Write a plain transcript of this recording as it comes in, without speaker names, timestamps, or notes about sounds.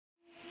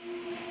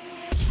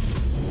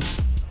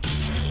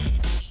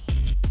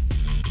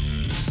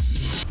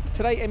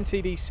Today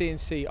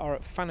MTDCNC are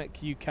at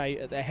FANUC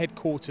UK at their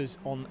headquarters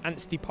on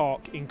Anstey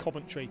Park in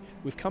Coventry.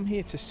 We've come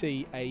here to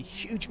see a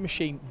huge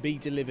machine be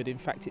delivered. In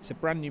fact, it's a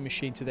brand new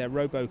machine to their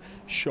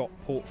RoboShop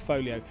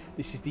portfolio.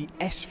 This is the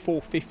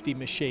S450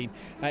 machine.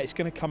 It's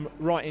going to come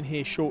right in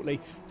here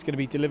shortly. It's going to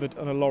be delivered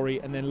on a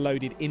lorry and then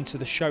loaded into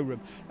the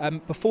showroom.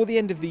 Before the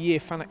end of the year,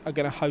 FANUC are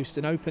going to host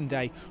an open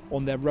day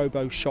on their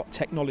RoboShop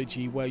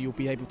technology where you'll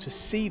be able to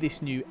see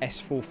this new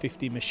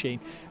S450 machine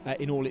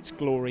in all its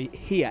glory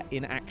here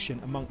in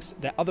action amongst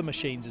their other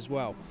machines as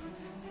well.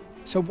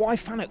 So why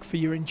FANUC for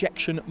your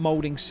injection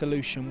moulding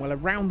solution? Well,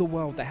 around the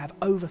world they have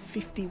over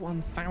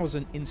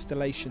 51,000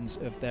 installations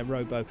of their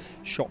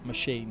RoboShop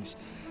machines.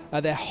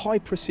 They're high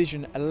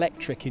precision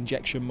electric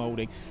injection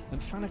moulding, and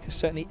FANUC are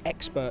certainly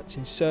experts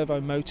in servo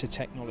motor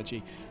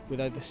technology with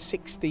over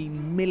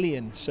 16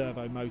 million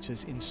servo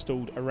motors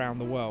installed around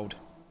the world.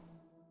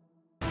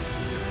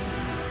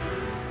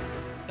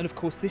 And of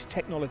course this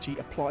technology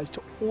applies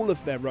to all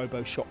of their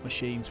RoboShop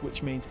machines,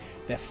 which means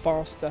they're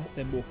faster,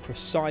 they're more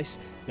precise,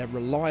 they're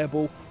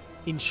reliable,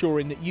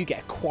 ensuring that you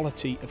get a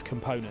quality of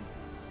component.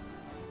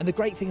 And the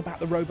great thing about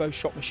the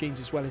RoboShop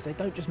machines as well is they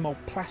don't just mould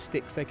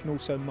plastics, they can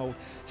also mould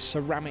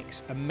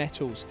ceramics and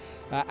metals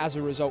as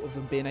a result of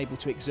them being able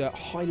to exert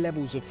high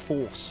levels of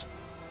force.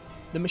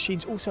 The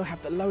machines also have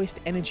the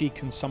lowest energy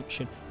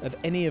consumption of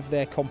any of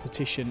their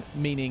competition,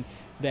 meaning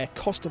their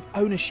cost of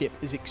ownership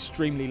is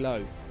extremely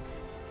low.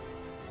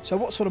 So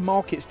what sort of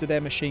markets do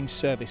their machines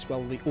service?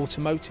 Well, the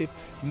automotive,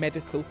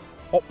 medical,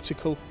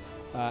 optical,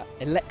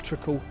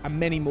 electrical and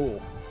many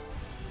more.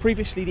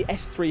 Previously the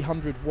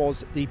S300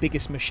 was the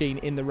biggest machine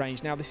in the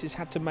range. Now this has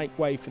had to make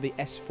way for the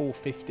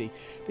S450.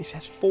 This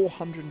has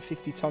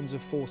 450 tonnes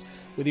of force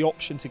with the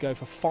option to go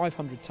for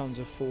 500 tonnes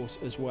of force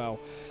as well.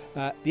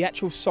 The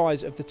actual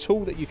size of the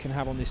tool that you can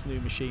have on this new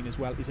machine as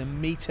well is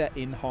 1 metre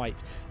in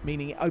height,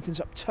 meaning it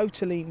opens up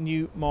totally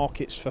new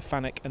markets for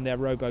FANUC and their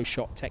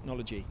RoboShop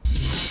technology.